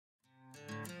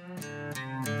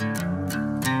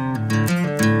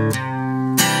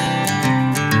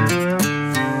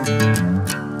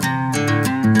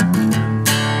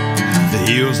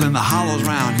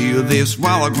they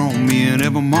swallow grown men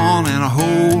every morning a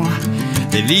hole.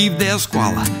 They leave their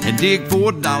squalor and dig for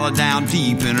a dollar down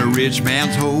deep in a rich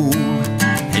man's hole.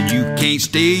 And you can't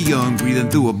stay young, breathing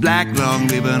through a black lung,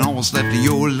 living on what's left of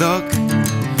your luck,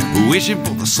 wishing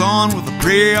for the sun with a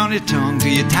prayer on your tongue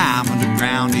till your time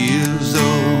underground is up.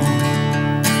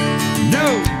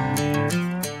 No!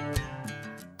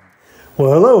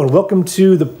 Well, hello, and welcome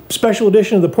to the special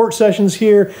edition of the Porch Sessions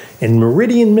here in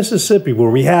Meridian, Mississippi,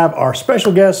 where we have our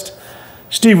special guest,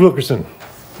 Steve Wilkerson.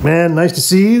 Man, nice to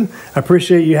see you. I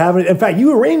appreciate you having it. In fact,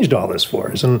 you arranged all this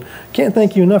for us, and can't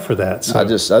thank you enough for that. So. I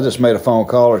just made a phone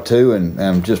call or two, and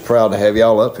I'm just proud to have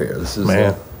y'all up here. This is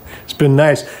man, it's been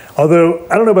nice. Although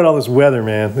I don't know about all this weather,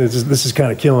 man. This is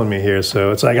kind of killing me here.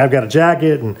 So it's like I've got a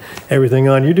jacket and everything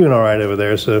on. You're doing all right over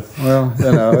there. So well,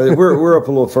 you know, we're up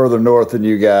a little further north than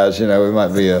you guys. You know, we might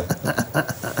be a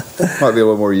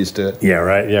little more used to it. Yeah,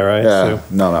 right. Yeah, right. Yeah, so,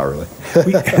 no, not really.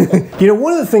 You know,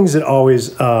 one of the things that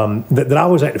always that I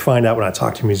always like to find out when I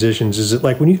talk to musicians is that,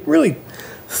 like, when you really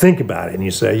think about it and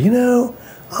you say, you know,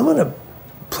 I'm gonna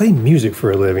play music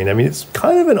for a living. I mean, it's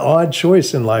kind of an odd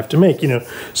choice in life to make. You know,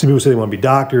 some people say they want to be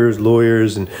doctors,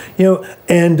 lawyers, and you know,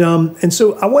 and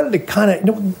so I wanted to kind of, you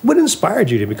know, what inspired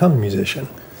you to become a musician?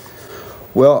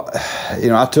 Well, you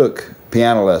know, I took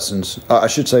piano lessons. I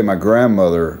should say my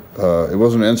grandmother. It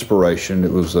wasn't an inspiration;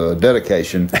 it was a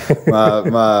dedication.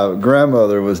 My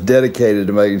grandmother was dedicated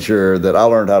to making sure that I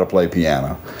learned how to play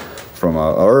piano from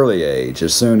an early age.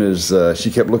 As soon as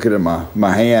she kept looking at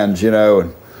my hands, you know,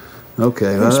 and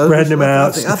okay, spreading them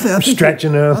out,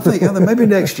 stretching them. I think maybe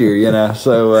next year, you know.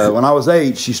 So when I was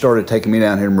 8, she started taking me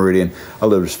down here in Meridian. I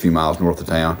lived just a few miles north of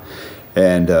town,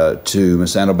 and to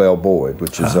Miss Annabelle Boyd,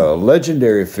 which is a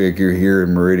legendary figure here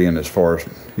in Meridian as far as,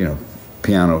 you know,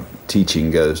 piano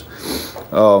teaching goes.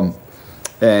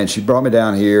 And she brought me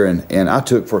down here, and I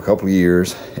took for a couple of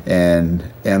years and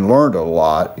learned a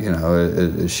lot. You know,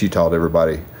 as she taught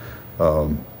everybody,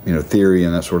 you know, theory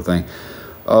and that sort of thing.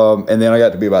 And then I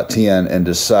got to be about 10 and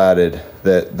decided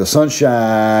that the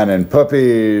sunshine and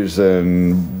puppies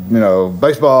and, you know,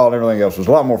 baseball and everything else was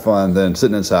a lot more fun than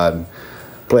sitting inside and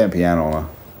playing piano on a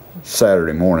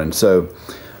Saturday morning. So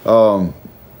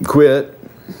quit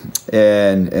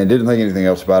and didn't think anything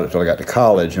else about it until I got to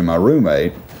college. And my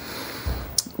roommate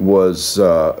was, you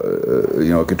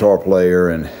know, a guitar player,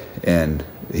 and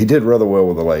he did rather well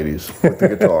with the ladies with the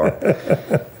guitar.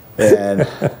 And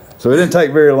so it didn't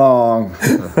take very long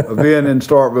of being in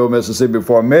Starkville, Mississippi,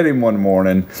 before I met him one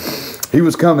morning. He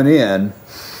was coming in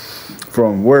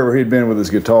from wherever he'd been with his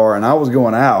guitar, and I was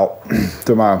going out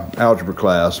to my algebra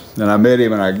class, and I met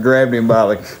him, and I grabbed him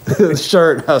by the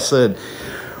shirt, and I said,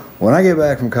 when I get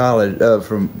back from college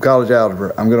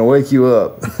algebra, I'm going to wake you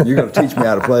up. You're going to teach me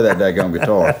how to play that daggone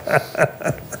guitar.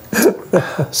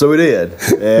 So we did,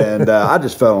 and I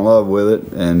just fell in love with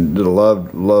it, and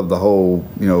loved the whole,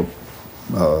 you know,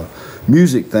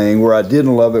 music thing, where I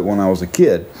didn't love it when I was a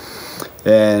kid.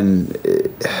 And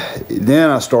then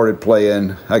I started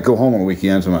playing. I'd go home on the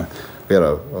weekends, and we had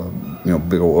a you know,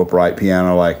 big old upright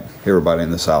piano like everybody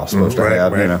in the South supposed to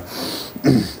have, right. You know.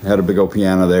 Had a big old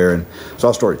piano there, and so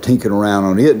I started tinkering around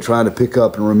on it and trying to pick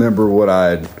up and remember what I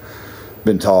had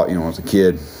been taught, you know, as a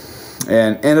kid.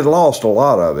 And it lost a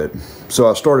lot of it. So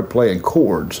I started playing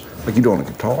chords like you do on a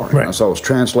guitar. Right. You know? So I was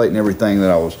translating everything that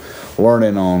I was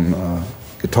learning on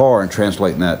guitar and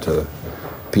translating that to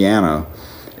piano.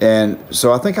 And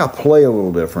so I think I play a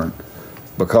little different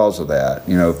because of that,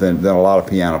 you know, than a lot of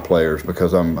piano players,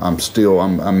 because I'm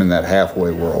in that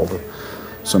halfway world of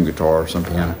some guitar, some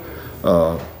piano.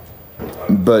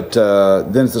 But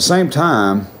then at the same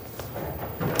time,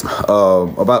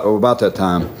 about that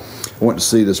time, I went to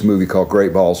see this movie called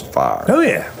Great Balls of Fire. Oh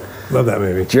yeah, love that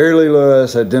movie. Jerry Lee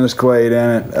Lewis had Dennis Quaid in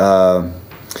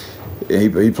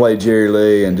it. He played Jerry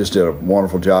Lee and just did a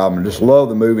wonderful job, and just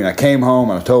loved the movie. And I came home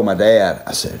and I told my dad,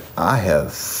 I said, I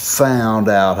have found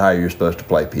out how you're supposed to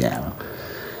play piano.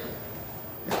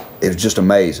 It was just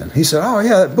amazing. He said, oh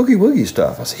yeah, that boogie woogie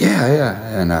stuff. I said,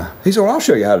 yeah. And he said, well, I'll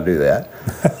show you how to do that.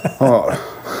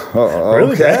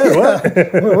 Really? Okay. What?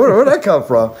 Where'd that come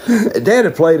from? Dad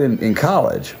had played in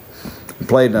college. He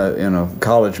played in a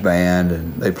college band,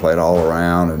 and they played all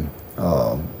around. And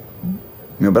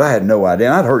you know, but I had no idea.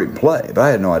 And I'd heard him play, but I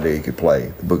had no idea he could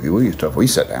play the boogie woogie stuff. Well, he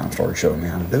sat down and started showing me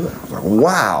how to do it. I was like,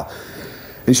 wow.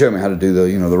 He showed me how to do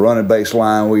the running bass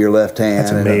line with your left hand.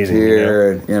 That's amazing. And up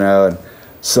here, and, you know. And,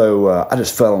 so I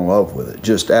just fell in love with it.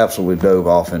 Just absolutely dove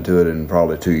off into it. In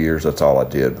probably 2 years, that's all I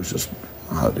did, was just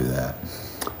how to do that.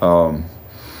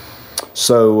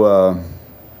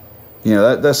 You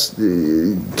know, that's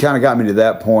kind of got me to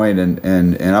that point,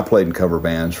 and I played in cover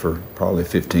bands for probably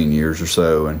 15 years or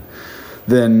so, and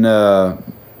Then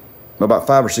about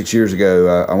 5 or 6 years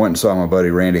ago, I went and saw my buddy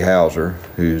Randy Hauser,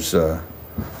 who's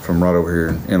from right over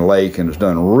here in Lake, and has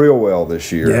done real well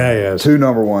this year. Yeah, he has. 2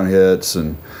 #1 hits,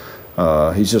 and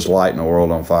he's just lighting the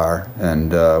world on fire.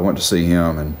 And I went to see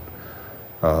him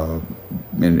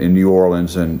in New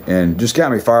Orleans, and just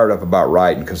got me fired up about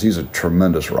writing, because he's a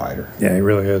tremendous writer. Yeah, he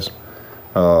really is.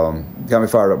 Got me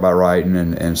fired up by writing,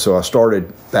 and so I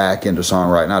started back into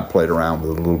songwriting. I'd played around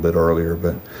with it a little bit earlier,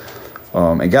 but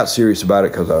and got serious about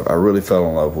it because I really fell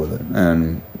in love with it.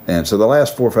 And so the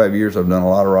last 4 or 5 years, I've done a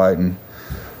lot of writing,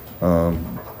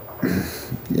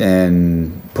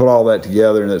 and put all that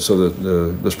together. And so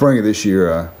the spring of this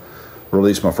year, I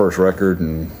released my first record,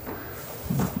 and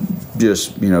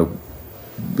just, you know,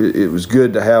 it was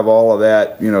good to have all of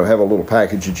that, you know, have a little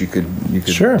package that you could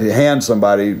Sure. hand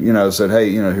somebody, you know, said, hey,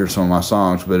 you know, here's some of my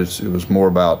songs. But it was more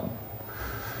about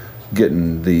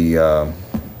getting the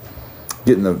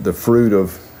fruit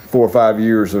of 4 or 5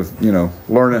 years of, you know,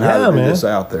 learning how to get this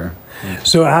out there.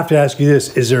 So I have to ask you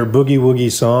this: is there a boogie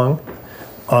woogie song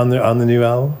on the new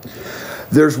album?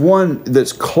 There's one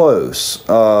that's close.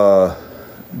 A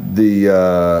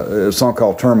song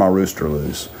called "Turn My Rooster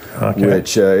Loose." Okay.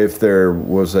 Which, if there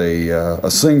was a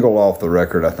single off the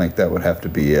record, I think that would have to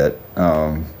be it.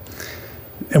 And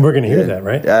we're going to hear that,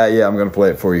 right? Yeah, I'm going to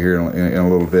play it for you here in a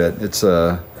little bit. It's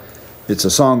a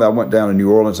song that I went down to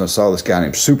New Orleans and I saw this guy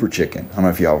named Super Chicken. I don't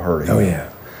know if y'all heard of him. Oh, yeah.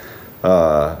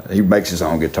 He makes his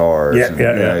own guitars.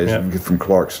 Yeah. He's from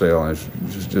Clarksdale, and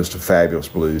he's just a fabulous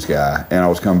blues guy. And I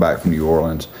was coming back from New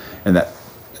Orleans, and that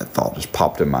thought just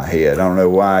popped in my head. I don't know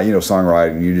why. You know,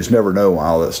 songwriting, you just never know why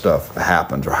all that stuff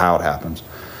happens or how it happens.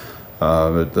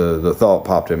 But the thought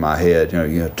popped in my head.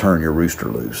 You know, turn your rooster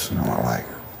loose. And I'm like,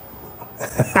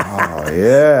 oh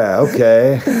yeah,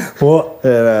 okay. Well,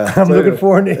 I'm looking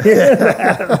forward to hearing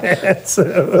that, man. So.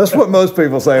 That's what most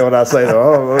people say when I say that.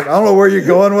 Oh, I don't know where you're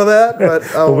going with that, but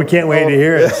well, we can't wait to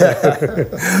hear it.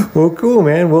 So. Well, cool,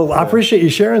 man. Well, I appreciate you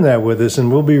sharing that with us,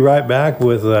 and we'll be right back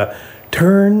with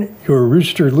 "Turn Your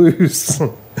Rooster Loose."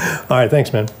 All right,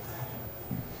 thanks, man.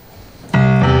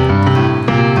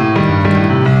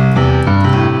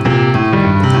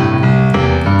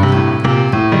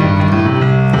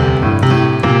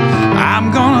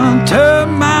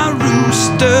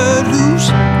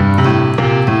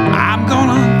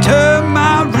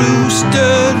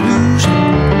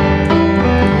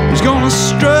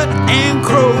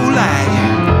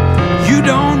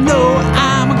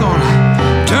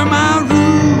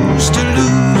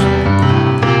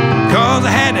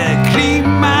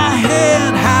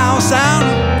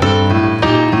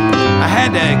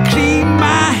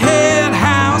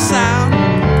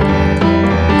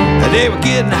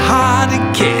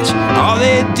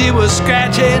 Did was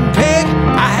scratch and pick.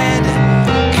 I had to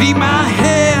clean my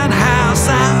hen house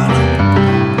out,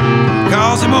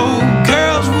 'cause them old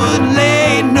girls wouldn't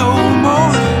lay no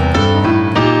more.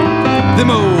 Them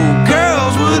old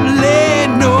girls wouldn't lay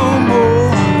no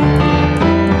more.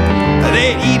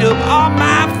 They'd eat up all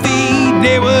my feed,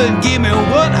 they wouldn't give me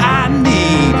what I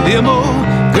need. Them old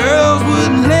girls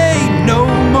wouldn't lay no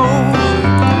more.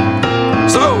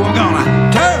 So I'm gonna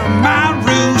turn my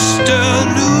rooster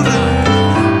loose.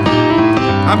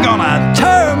 I'm gonna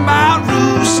turn my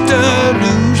rooster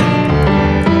loose.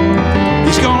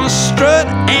 He's gonna strut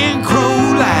and crow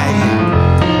like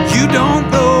you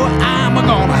don't know. I'm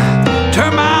gonna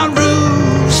turn my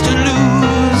rooster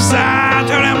loose. I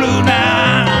turn him loose now.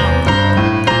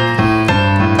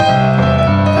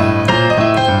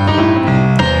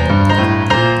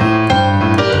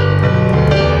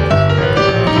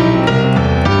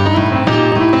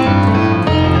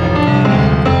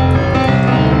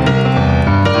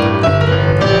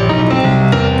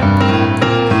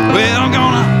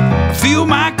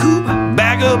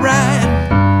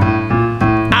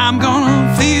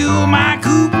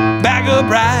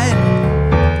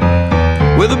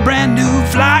 With a brand new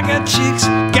flock of chicks,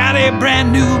 got a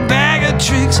brand new bag of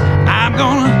tricks. I'm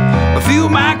gonna fill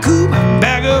my coop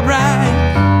back up right.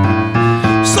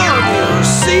 So you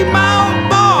see my old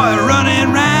boy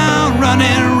running round,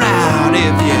 running round.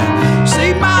 If you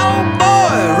see my old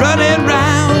boy running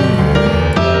round,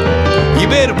 you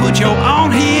better put your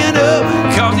own hand up,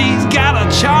 'cause he's got a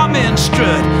charming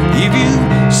strut. If you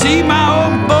see my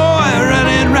old boy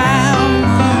running round,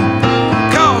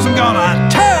 'cause I'm gonna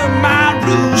turn my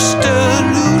rooster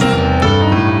loose.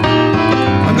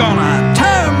 I'm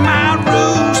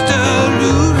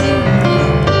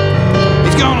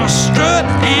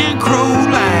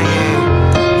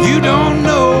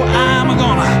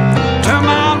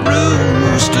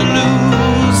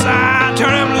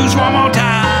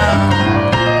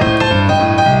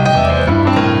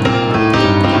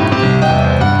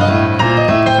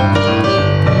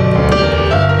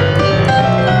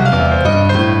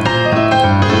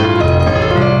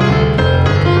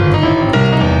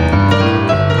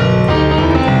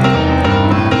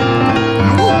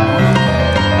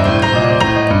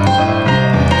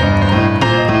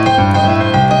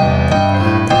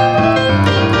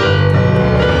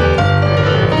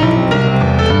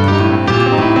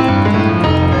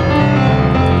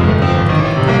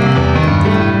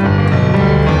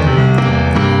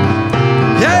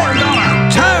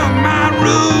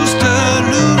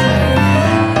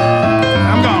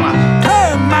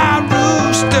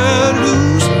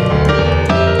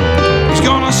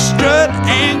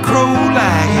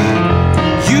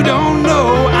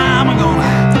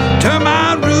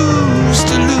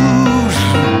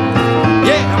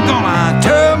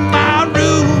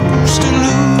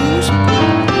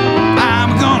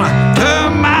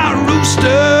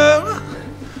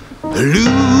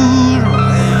Lose